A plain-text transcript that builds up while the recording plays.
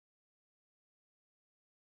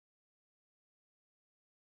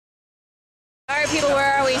Alright people,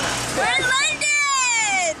 where are we? We're in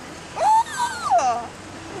London! Ooh!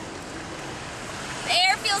 The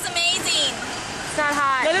air feels amazing. It's not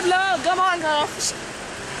hot. Let it blow. Come on, girl.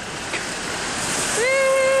 Woo!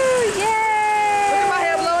 Yay! Look at my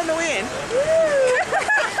hair blowing the wind.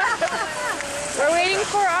 We're waiting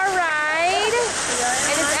for our ride.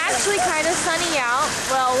 And it's actually kind of sunny out.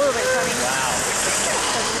 Well, a little bit sunny. Wow.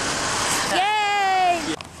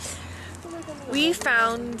 Yay! We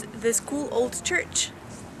found this cool old church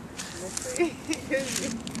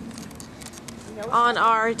on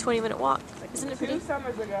our 20-minute walk. Isn't it pretty?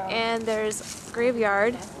 And there's a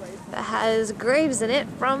graveyard that has graves in it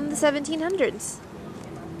from the 1700s.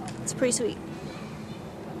 It's pretty sweet.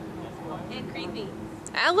 And creepy.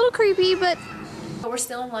 A little creepy, but we're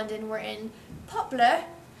still in London. We're in Poplar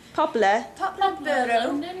Poplar.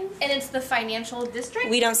 Borough, and it's the financial district.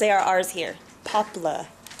 We don't say our R's here. Poplar.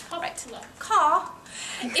 Right. Car.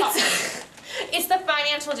 It's the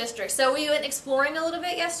financial district. So we went exploring a little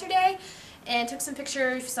bit yesterday and took some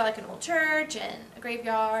pictures. We saw like an old church and a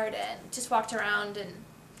graveyard and just walked around and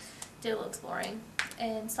did a little exploring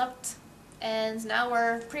and slept. And now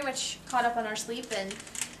we're pretty much caught up on our sleep and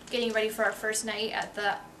getting ready for our first night at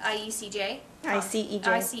the IECJ.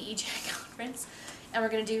 ICEJ conference. And we're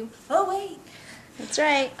going to do, oh wait. That's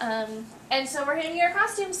right. And so we're going to get our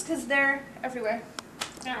costumes because they're everywhere.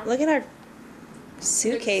 Look at our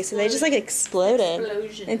suitcase. They just like exploded.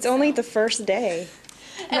 It's only the first day.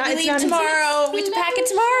 And we leave tomorrow. We have to pack it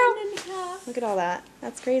tomorrow. Look at all that.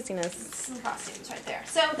 That's craziness. Some costumes right there.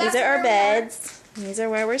 So These are our beds. These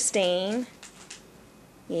are where we're staying.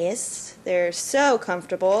 Yes, they're so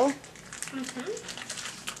comfortable.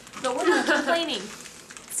 But we're not complaining.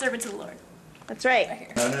 Servants of the Lord. That's right. Right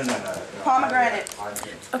here. No. Pomegranate.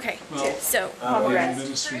 Okay, so Pomegranate.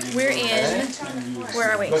 we're in.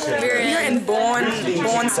 Where are we? We're in Bournemouth,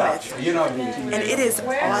 and it is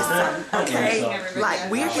awesome. Okay, like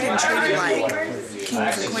we're getting treated like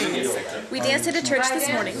kings and queens. We danced at a church this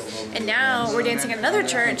morning, and now we're dancing at another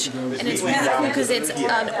church, and it's really cool because it's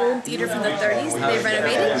an old theater from the 30s that they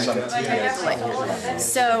renovated.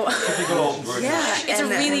 So Yeah, it's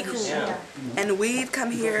really cool. And we've come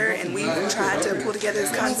here and we've tried to pull together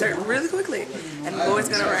this concert really quickly, and the Lord's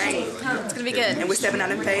gonna reign. It's gonna be good. And we're stepping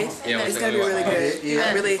out in faith. It's gonna be really good.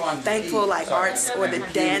 I'm really thankful. Like arts or the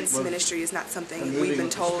dance ministry is not something we've been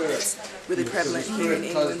told that's really prevalent here in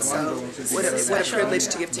England. So what a privilege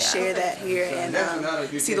to get to share that here and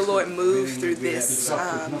see the Lord move through this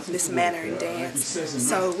this manner in dance.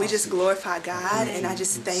 So we just glorify God, and I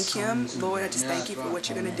just thank Him, Lord. I just thank you for what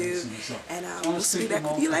you're gonna do, and we'll be back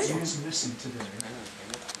with you later.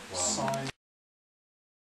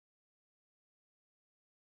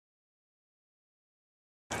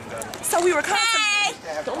 So we were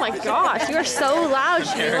Oh my gosh, you are so loud,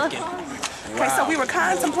 Sheila. Okay, so we were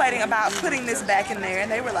contemplating about putting this back in there,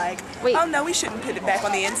 and they were like, Wait. "Oh no, we shouldn't put it back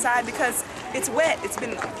on the inside because it's wet. It's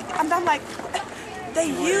been." I'm like, they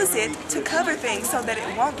use it to cover things so that it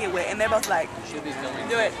won't get wet, and they're both like,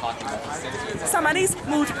 "Do it." Somebody's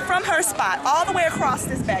moved from her spot all the way across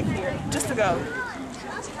this back here just to go.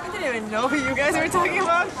 I didn't even know you guys were talking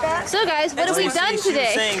about that. So guys, what have we done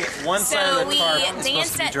today? Saying one side of the tarp is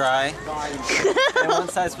supposed to be dry and one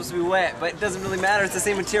side is supposed to be wet, but it doesn't really matter. It's the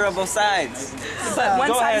same material on both sides. But one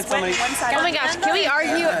Go side ahead, is wet, somebody. one side. Oh my gosh, can we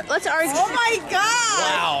argue? Let's argue. Oh my God!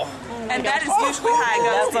 Wow. And that is usually how it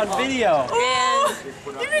goes. That's on video.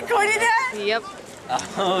 You recorded that? Yep.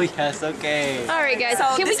 Oh, yes, okay. Alright guys, So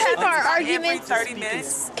can we this keep happens our about arguments? every 30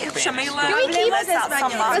 minutes. Shamila, Can we keep let's out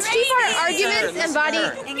some Let's keep our arguments and body.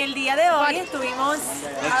 En el día de hoy estuvimos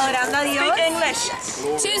adorando a Dios. Speak English.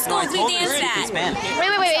 Two schools we danced at.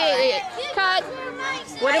 Wait. Cut.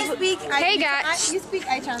 What if Hey guys. You speak,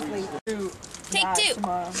 I translate. Take two.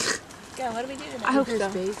 What do we do today? I hope so.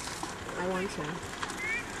 I want to.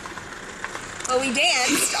 Well, we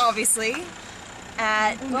danced, obviously,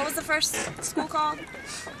 at, what was the first school called?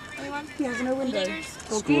 Anyone? He has no windows.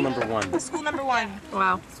 School number one. School number one.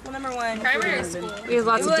 Wow. School number one. Primary school. We have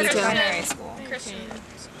lots of detail. Primary school.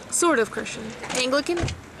 Sort of Christian. Anglican? I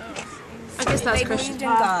guess that's They Christian. believed in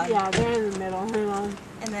God. Yeah, they're in the middle. Hang on.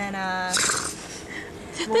 And then,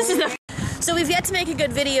 This is the So we've yet to make a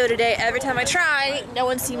good video today. Every time I try, no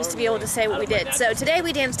one seems to be able to say what we did. So today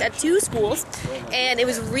we danced at 2 schools, and it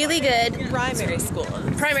was really good. primary school.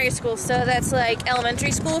 Primary school, so that's like elementary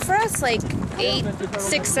school for us, like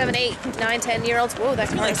 6, 7, 8, 9, 10-year-olds. Whoa, that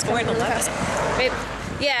kind of like going really fast.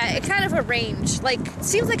 Yeah, it kind of a range. Like,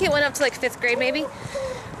 seems like it went up to like 5th grade maybe.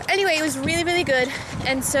 Anyway, it was really, really good.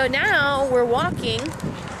 And so now we're walking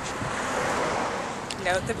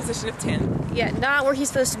Note the position of Tim. Yeah, not where he's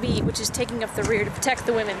supposed to be, which is taking up the rear to protect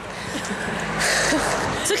the women.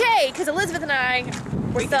 It's okay, because Elizabeth and I,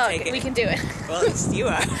 we're thug. We can do it. Well, at least you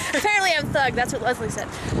are. Apparently I'm thug. That's what Leslie said.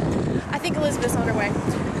 I think Elizabeth's on her way.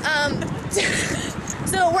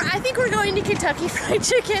 So I think we're going to Kentucky Fried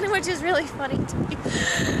Chicken, which is really funny to me.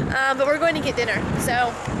 But we're going to get dinner.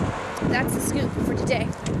 So that's the scoop for today.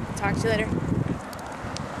 Talk to you later.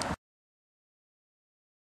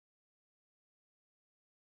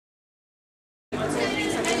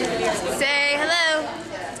 Say hello.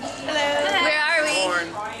 Hello. Where are we?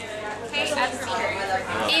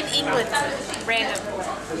 In England. Random.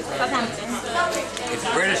 It's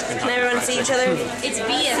British Kentucky. Everyone see each other? It's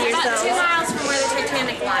Vienna. It's about 2 miles from where the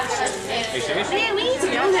Titanic launched. Are you serious? Man, we need to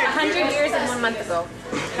go there 100 years and 1 month ago.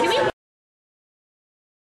 Can we?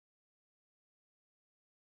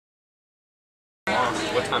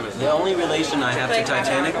 What time is it? The only relation I have to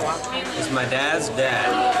Titanic is my dad's dad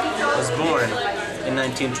was born in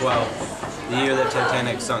 1912, the year that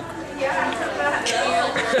Titanic sunk.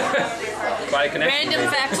 By connection. Random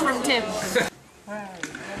facts from Tim.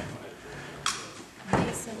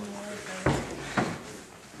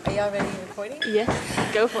 Are y'all ready recording? Yeah,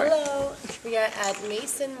 go for it. Hello, we are at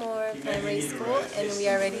Mason Moore Primary School and we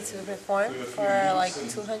are ready to perform for like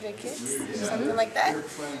 200 kids, something like that.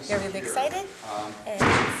 We're really excited and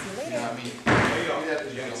see you later.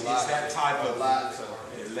 It's that type of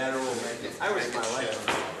lateral maintenance. I risked my life on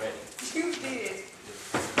it already. You did.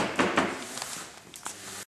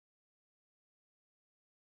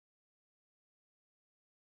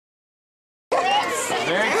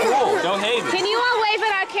 Very cool. Don't hate me. Can you all wave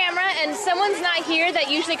at our camera and someone's not here that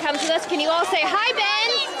usually comes with us? Can you all say hi, Ben?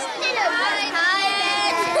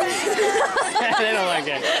 They don't like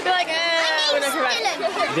it. They're like, we're not sure about it.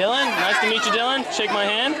 Dylan, nice to meet you, Dylan. Shake my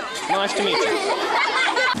hand. Nice to meet you.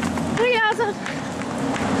 Look at awesome.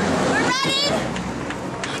 We're ready.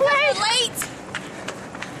 Wait. Late.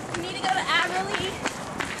 We need to go to Aberley.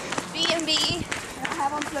 B&B. I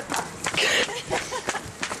have on flip-flops.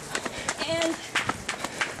 And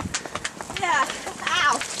yeah.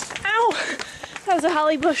 Ow. Ow. That was a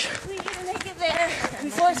holly bush. We need to make it there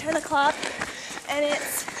before 10 o'clock. And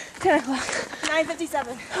it's 10 o'clock.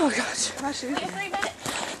 9:57. Oh gosh. We have 3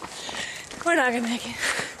 minutes. We're not gonna make it.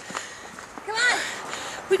 Come on.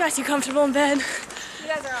 We got too comfortable in bed. You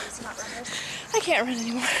guys are obviously not runners. I can't run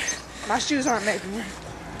anymore. My shoes aren't making me.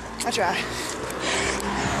 I try.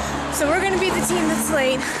 So we're gonna be the team that's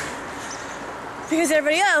late. Because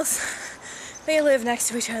everybody else, they live next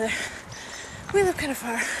to each other. We live kind of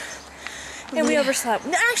far. And we overslept.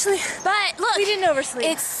 No, actually, But look, we didn't oversleep.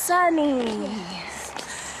 it's sunny.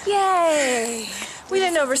 Yay! We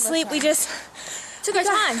didn't oversleep, we just Took our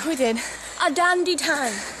time. We did. A dandy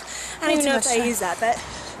time. I don't even know if I use that, but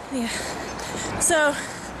Yeah. So,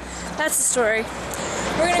 that's the story.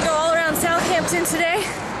 We're gonna go all around Southampton today.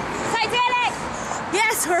 Titanic!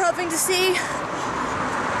 Yes, we're hoping to see.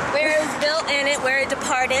 Where it was built and where it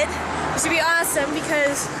departed. It should be awesome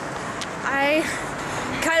because I'm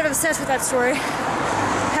kind of obsessed with that story.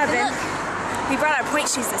 Have been. We brought our point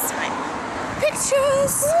shoes this time.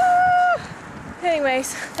 Pictures! Woo!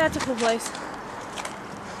 Anyways, that's a cool place.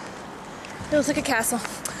 It looks like a castle.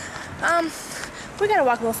 We gotta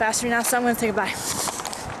walk a little faster now, so I'm gonna say goodbye.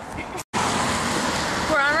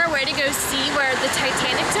 We're on our way to go see where the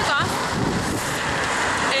Titanic took off.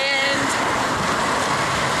 And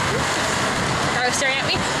are staring at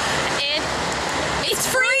me. And it's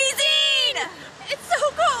freezing! It's so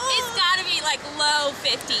cold! It's gotta be like low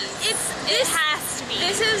 50s. It has to be.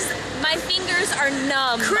 This is, My fingers are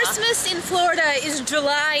numb. Christmas in Florida is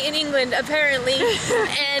July in England, apparently,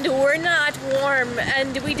 and we're not warm,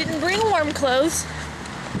 and we didn't bring warm clothes.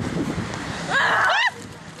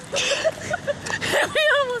 We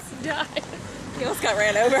almost died. You almost got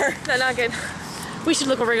ran over. No, not good. We should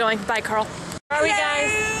look where we're going. Bye, Carl. Where are we,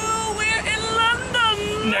 guys? We're in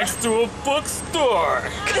London. Next to a bookstore.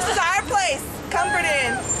 This is our place. Comfort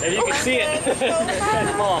Inn. If you can see it. It's kind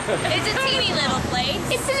of small. It's a teeny little place.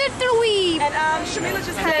 It's a little wee. And Shamila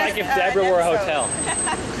just had Like if Deborah were a hotel.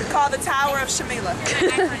 called the Tower of Shamila.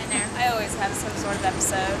 I always have some sort of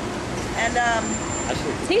episode. And I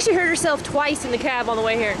think she hurt herself twice in the cab on the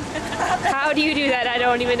way here. How do you do that? I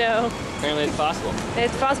don't even know. Apparently it's possible.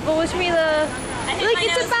 It's possible with Shamila. I hit Look, my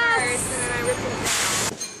it's a nose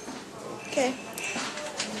bus. okay.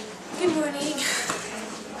 Good morning.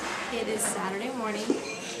 It is Saturday morning,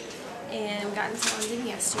 and we got into London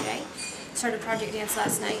yesterday. Started Project Dance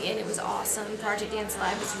last night, and it was awesome. Project Dance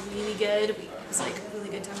Live was really good. It was like a really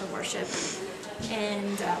good time of worship,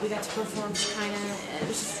 and we got to perform China, and it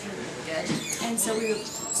was just really, really good. And so we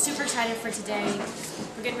super excited for today.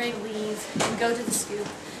 We're getting ready to leave and go to the Scoop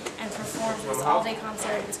and perform for this all-day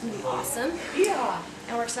concert. It's going to be awesome. Yeah.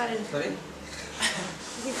 And we're excited.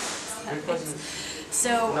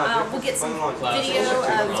 So we'll get some video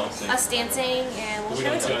of us dancing and we'll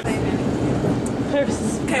show it to you.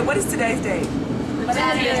 Okay, what is today's date?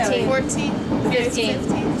 14th.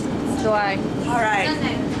 15th. July. All right.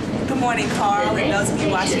 Good morning, Carl, and those of you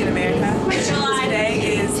watching in America.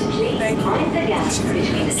 Today is, thank you,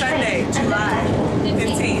 Sunday, July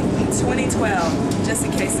 15th, 2012, just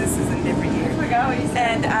in case this is a different year.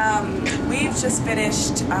 And we've just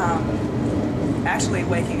finished, actually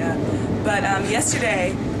waking up, but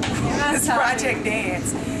yesterday, this Project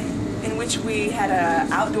Dance, in which we had an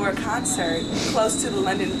outdoor concert close to the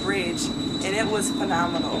London Bridge, and it was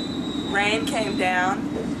phenomenal. Rain came down,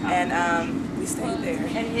 and we stayed there.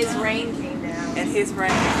 And his rain came down. And his rain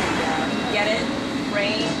came down. Get it?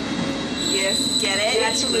 Rain. Yes. Get it?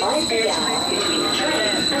 Naturally, spiritually.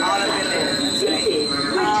 All of it there.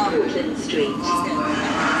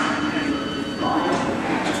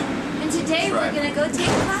 And today we're going to go take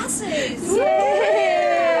classes.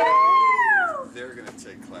 Yeah! They're going to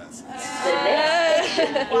take classes.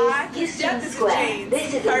 Why? Houston Square.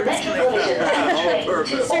 This is a metropolitan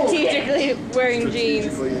Purpose. Strategically wearing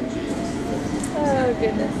jeans. Oh,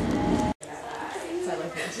 goodness.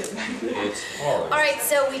 Alright,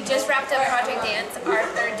 so we just wrapped up Project Dance, our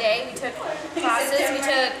third day. We took classes. We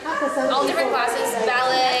took all different classes: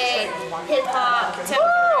 ballet, hip hop,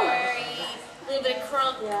 contemporary, a little bit of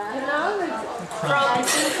crump.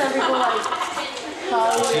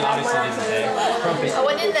 I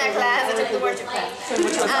went in that class. I took the worship class,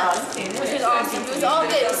 which was awesome. It was all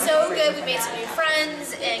good. It was so good. We made some new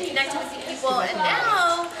friends and connected with new people. And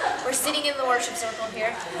now we're sitting in the worship circle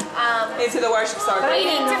here, Into the worship circle.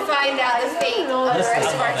 waiting to find out the fate of the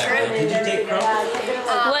rest of our trip. Did you take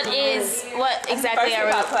What exactly are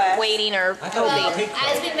we waiting or hoping?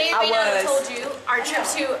 As we may or may not have told you, our trip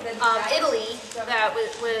to Italy that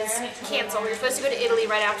was canceled. We were supposed to go to Italy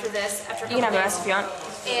right after this. You can have the rest if you want.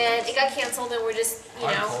 And it got canceled, and we're just, we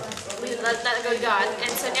let that go to God.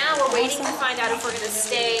 And so now we're waiting to find out if we're going to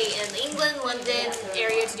stay in the England, London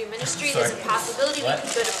area to do ministry. There's a possibility we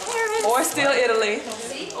could go to Paris. Or still Italy.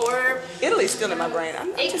 Or Italy's still in my brain.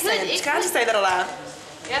 I'm just saying. Can I just say that aloud?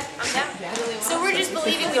 yeah, I'm down. So we're just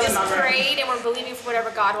believing, we just prayed, and we're believing for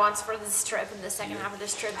whatever God wants for this trip and the second half of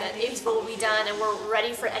this trip, that His will be done, and we're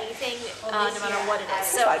ready for anything, no matter what it is.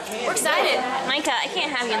 So we're excited. Micah, I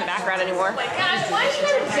can't have you in the background anymore. Oh my gosh, why are you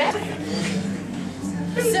going to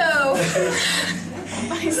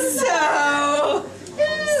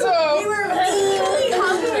So we were really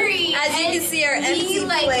hungry. As you can see, our empty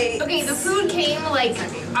plate. Okay, the food came like,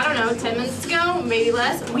 I don't know, 10 minutes ago, maybe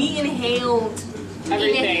less. We inhaled.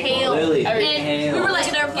 Everything. Lily. And we were like,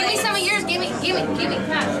 give me some of yours, give me. Give me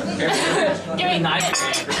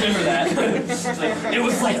nitrogen. Remember that? It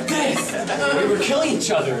was like this. We were killing each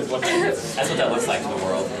other. That's what that looks like in the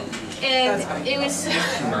world. And it was.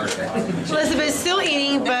 Elizabeth's still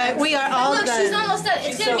eating, but we are all Look, done. she's almost done.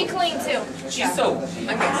 It's gonna be clean too. She's so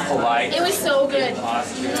polite. It was so good.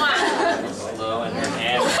 Hello, and her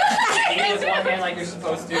hand. Eating with one hand like you're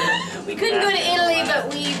supposed to. We couldn't go to Italy, but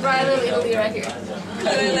we brought a little Italy right here.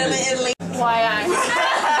 Italy. Why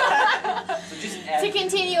To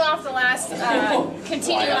continue off the last,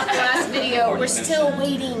 video, we're still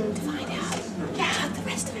waiting to find out the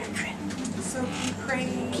rest of our trip. So keep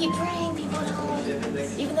praying. Keep praying, people at home.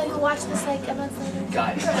 Even though you'll watch this like a month later.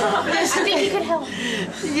 Guys. I think you could help.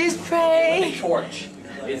 Just pray. The torch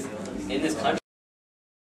is in this country.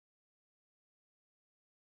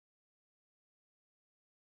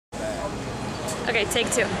 Okay, take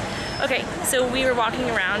two. Okay, so we were walking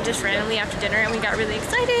around just randomly after dinner and we got really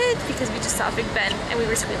excited because we just saw Big Ben and we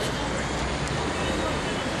were squealing.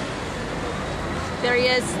 There he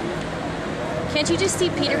is. Can't you just see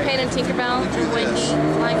Peter Pan and Tinkerbell and Wendy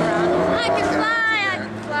flying around? I can fly, I can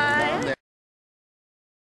fly.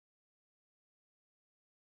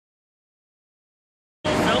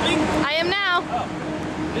 Filming? I am now.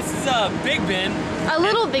 This is Big Ben. A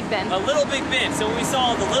little Big Ben. A little Big Ben. So when we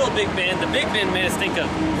saw the little Big Ben, the Big Ben made us think of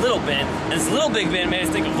Little Ben, and this little Big Ben made us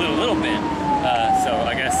think of Little Ben. So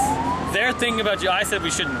I guess they're thinking about you. I said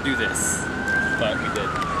we shouldn't do this, but we did.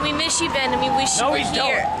 We miss you, Ben, and we wish you No, were we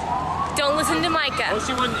here. Don't listen to Micah. Well,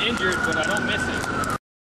 she wasn't injured, but I don't miss it.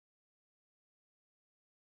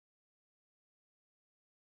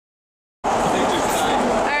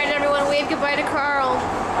 Alright, everyone, wave goodbye to Carl.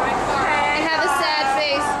 And have a sad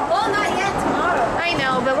face. Well, not yet, tomorrow. I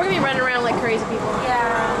know, but we're gonna be running around like crazy people.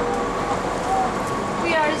 Yeah.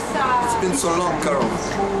 We are sad. been so long, Carol.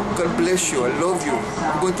 God bless you. I love you.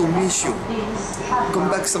 I'm going to miss you. Come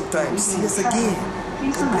back sometime. See us again.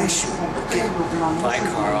 God bless you. Okay? Bye,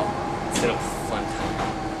 Carl. It's been a fun time.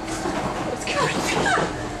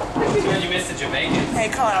 It's good you missed the Jamaicans. Hey,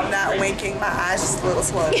 Colin, I'm not winking. My eyes just a little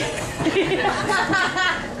swollen.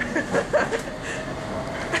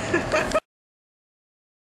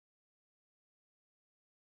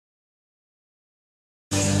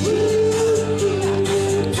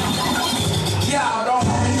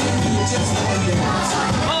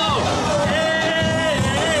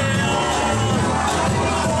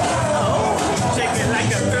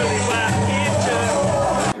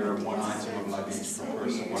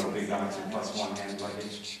 Plus one hand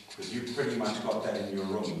luggage, because you pretty much got that in your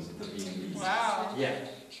rooms at the B&B. Wow. Yeah.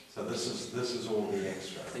 So this is all the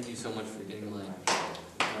extra. Thank you so much for getting mine.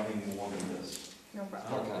 Nothing more than this. No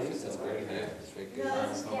problem. Okay, that's very good. That's very good.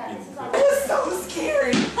 It's not being It's so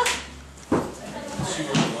scary.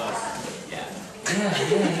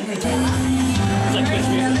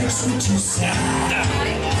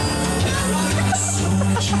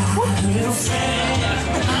 It's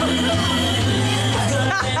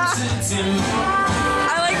like